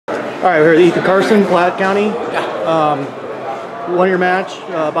All right, we're here with Karsten, Platte County. Yeah. Won your match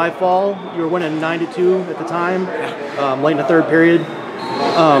by fall. You were winning 9-2 at the time, Yeah. late in the third period.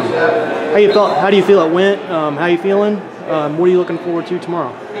 How do you feel it went? How you feeling? What are you looking forward to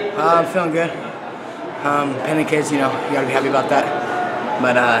tomorrow? I'm feeling good. Pinning kids, you gotta be happy about that.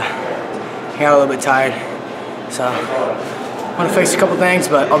 But I got a little bit tired, so I want to fix a couple things,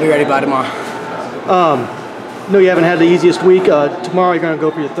 but I'll be ready by tomorrow. No, you haven't had the easiest week. Tomorrow you're going to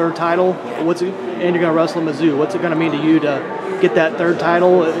go for your third title. And you're going to wrestle Mizzou. What's it going to mean to you to get that third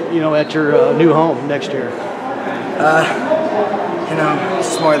title, at your new home next year? It's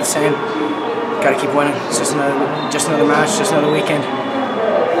just more of the same. Got to keep winning. It's just another match, just another weekend.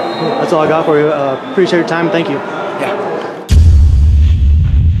 That's all I got for you. Appreciate your time. Thank you.